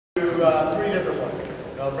Three different ones.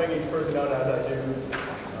 And I'll bring each person out as I do a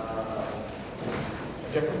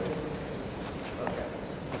different one. Okay.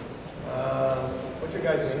 What's your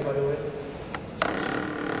guys' name, by the way?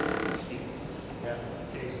 Steve. Yeah.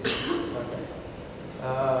 Jason. Okay.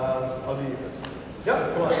 I'll do you first. Yep,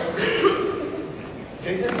 come on.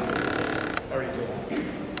 Jason? How are you, Jason?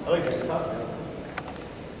 I like your top now.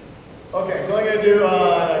 Okay, so I'm going to do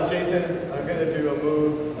Jason, I'm going to do a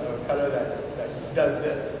move, a cutter that does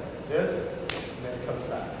this, and then it comes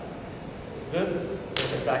back. This, then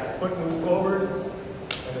it comes back, the foot moves forward,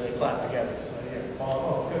 and then they clap together. So here,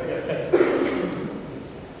 oh, good, I got a penny.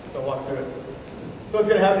 I'll walk through it. So what's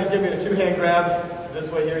going to happen is give me a two-hand grab this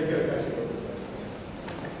way here.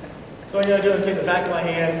 So what I'm going to do is take the back of my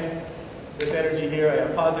hand, this energy here, I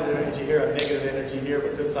have positive energy here, I have negative energy here,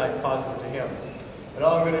 but this side's positive to him. And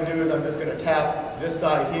all I'm going to do is I'm just going to tap this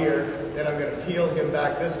side here, then I'm going to peel him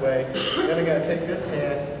back this way, then I'm going to take this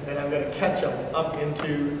hand, and I'm going to catch him up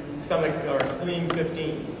into stomach, or spleen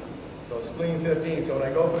 15. So spleen 15. So when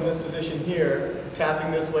I go from this position here,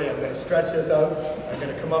 tapping this way, I'm going to stretch this out, I'm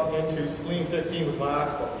going to come up into spleen 15 with my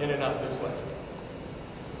oxbow, in and out this way.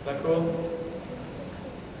 Is that cool?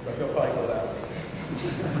 So he'll probably go that way.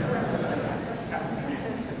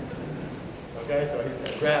 Okay, so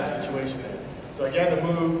it's a grab situation there. So again, the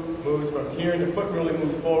move moves from here, the foot really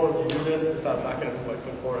moves forward. You do this, I'm not going to move my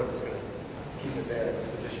foot forward, I'm just going to keep it there in this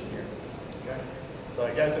position here. Okay? So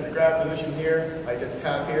I guess in the grab position here, I just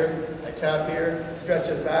tap here, I tap here, stretch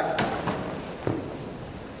this back.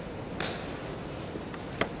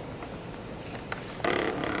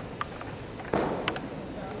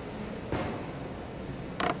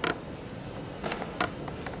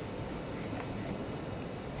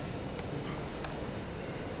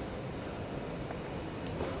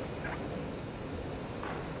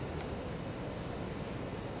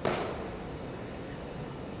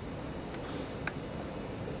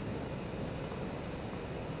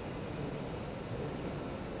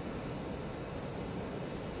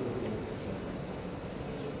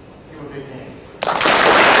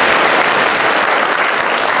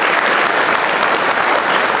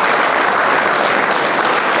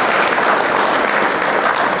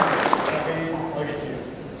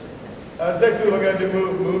 Next move, we're going to do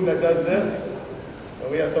a move that does this. So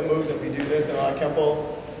we have some moves that we do this in our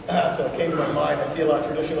Kempo. So it came to my mind. I see a lot of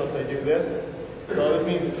traditionalists, they do this. So this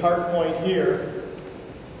means it's heart point here.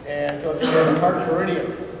 And so it's a heart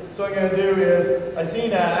meridian. So what I'm going to do is, I've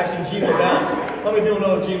seen actually Gene LaBelle. How many people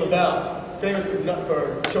know Gene LaBelle? Famous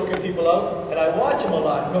for choking people out. And I watch him a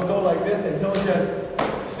lot. He'll go like this and he'll just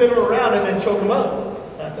spin him around and then choke him out.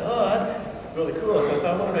 And I said, oh, that's really cool. So I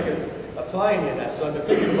thought, I wonder if I could apply any of that. So I've been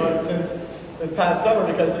thinking about it since this past summer,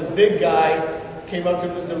 because this big guy came up to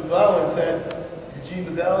Mr. LaBelle and said, Eugene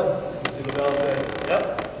LaBelle? Mr. LaBelle said,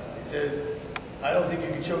 yep. He says, I don't think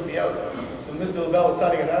you can choke me out. So Mr. LaBelle was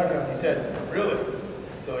signing an autograph. He said, really?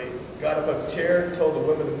 So he got up on his chair, told the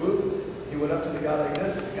women to move. He went up to the guy like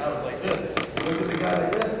this. The guy was like this. He looked at the guy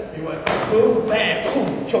like this. He went, boom, bam,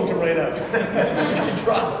 boom, choked him right out. He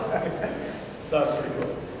dropped. So that's pretty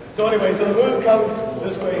cool. So anyway, so the move comes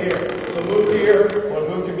this way here. So move here, or the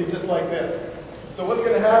move can be just like this. So what's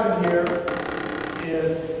going to happen here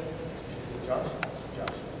is, Josh,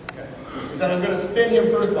 okay, is that I'm going to spin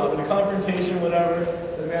him first of all, in a confrontation, whatever.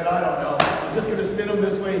 So man, I don't know. I'm just going to spin him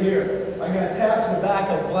this way here. I'm going to tap to the back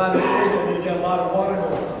of bladder first. I'm going to get a lot of water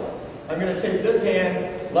going on. I'm going to take this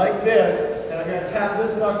hand like this, and I'm going to tap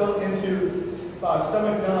this knuckle into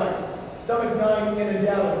stomach 9. Stomach 9 in and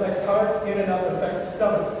down affects heart, in and out affects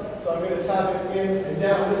stomach. So I'm going to tap it in and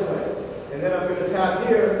down this way. And then I'm going to tap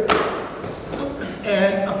here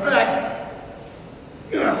and affect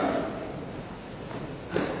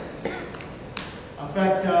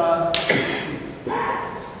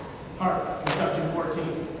heart, conception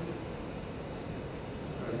 14.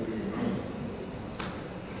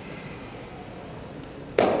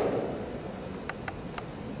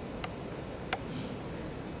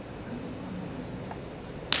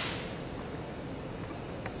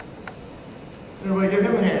 Everybody give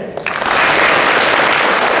him a hand.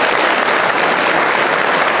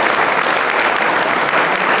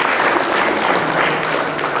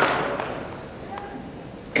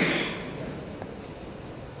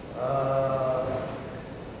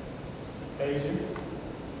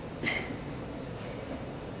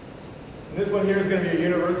 And this one here is going to be a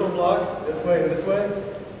universal block, this way and this way.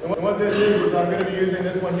 And what this is I'm going to be using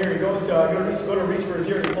this one here. He goes to, I'm going to go to reach for his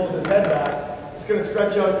ear, he pulls his head back. It's going to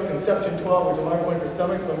stretch out to conception 12, which is my point for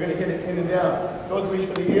stomach, so I'm going to hit it in and down. Goes to reach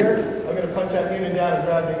for the ear, I'm going to punch that in and down and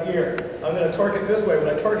grab the ear. I'm going to torque it this way. When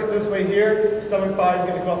I torque it this way here, stomach 5 is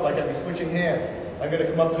going to come up like I'd be switching hands. I'm going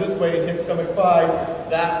to come up this way and hit stomach 5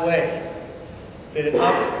 that way. Hit it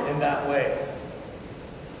up and that way.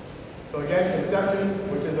 So again, conception,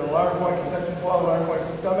 which is an alarm point, conception 12, alarm point to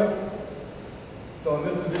the stomach. So in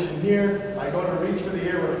this position here, I go to reach for the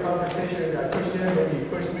air with a confrontation. I pushed in, maybe you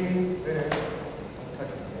pushed me.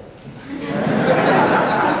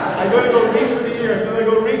 I go reach for the ear. So I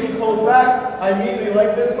go reach and pulls back. I immediately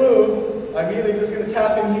like this move. I'm immediately just going to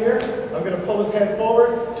tap in here. I'm going to pull his head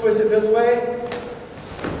forward, twist it this way.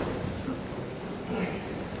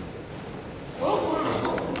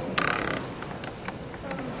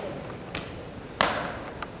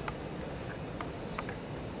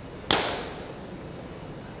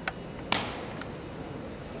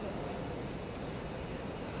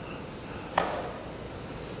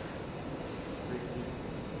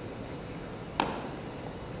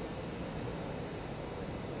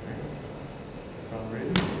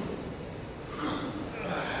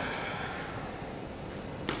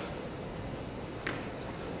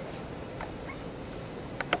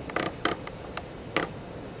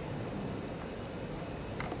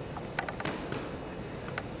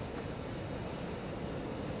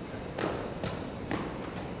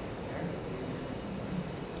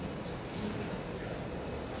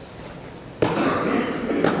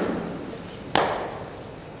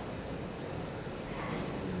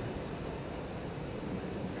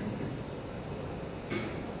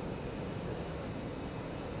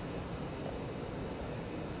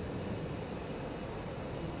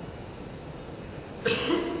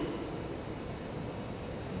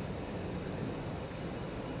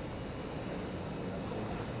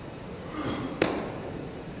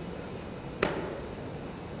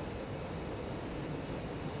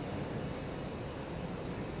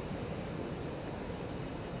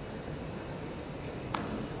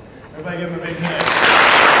 Everybody give him a big hand.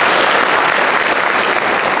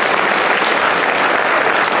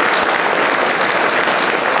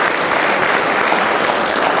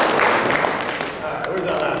 Alright, where's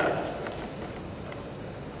that last guy?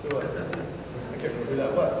 Who was that? I can't remember who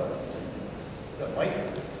that was. Is that Mike?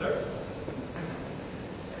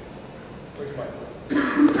 Where's Mike?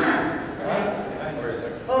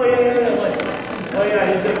 Oh, yeah, Mike. Oh,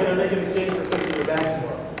 yeah, he said they can exchange for fixing your back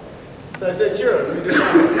tomorrow. So I said, sure, let me do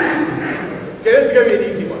that. Okay, this is going to be an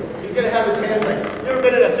easy one. He's going to have his hands like, you ever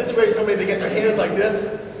been in a situation, somebody, they get their hands like this?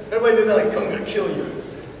 Everybody did that like, I'm going to kill you.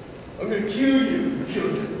 I'm going to kill you. Kill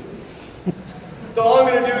you. So all I'm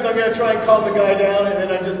going to do is I'm going to try and calm the guy down, and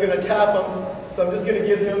then I'm just going to tap him. So I'm just going to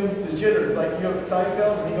give him the jitters, like, you know,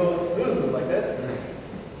 Seinfeld, and he goes, ooh, like this.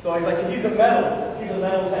 So he's like, he's a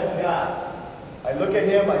metal type of guy. I look at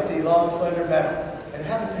him, I see long, slender metal. And it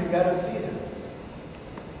happens to be metal season.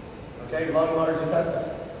 Okay, lung, large intestine.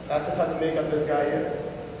 That's the type of makeup this guy is.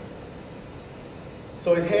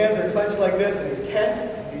 So his hands are clenched like this, and he's tense.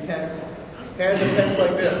 He's tense. Hands are tense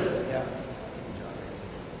like this. Yeah.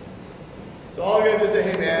 So all I'm going to do is say,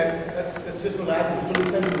 hey man, let's just relax. He's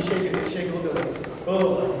really tense. He's shaking. Just shake a little bit. Like,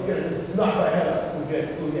 oh, he's going to just knock my head up. Who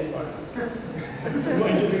did, Mark?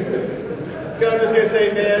 I'm just going to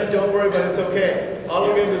say, man, don't worry, but it's okay. All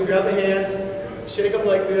I'm going to do is grab the hands, shake them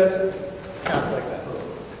like this, tap like that.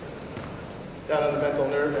 Down on the mental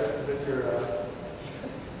nerve that Mr.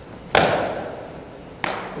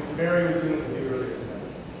 Barry was doing with you earlier tonight.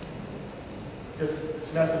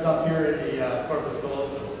 Just messes up here in the corpus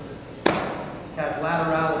callosum. Has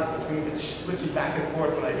laterality, which means it's switching back and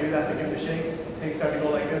forth. When I do that, to give the shakes, things start to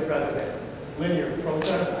go like this rather than linear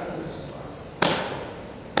process.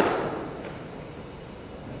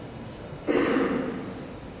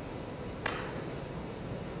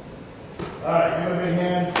 All right, give him a big hand.